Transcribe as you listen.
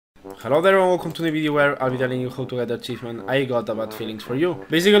Hello there and welcome to the video where I'll be telling you how to get the achievement I got a bad feelings for you.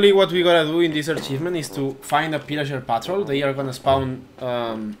 Basically what we gotta do in this achievement is to find a pillager patrol. They are gonna spawn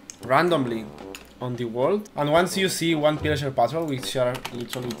randomly on the world, and once you see one pillager patrol, which are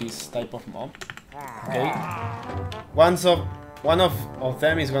literally this type of mob, okay, one of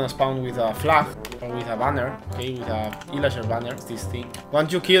them is gonna spawn with a flag or with a banner, okay, with a pillager banner, this thing.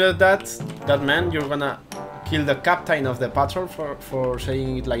 Once you kill that man, you're gonna kill the captain of the patrol for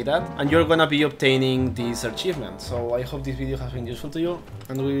saying it like that, and you're gonna be obtaining this achievement. So I hope this video has been useful to you,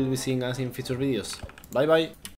 and we will be seeing us in future videos. Bye bye.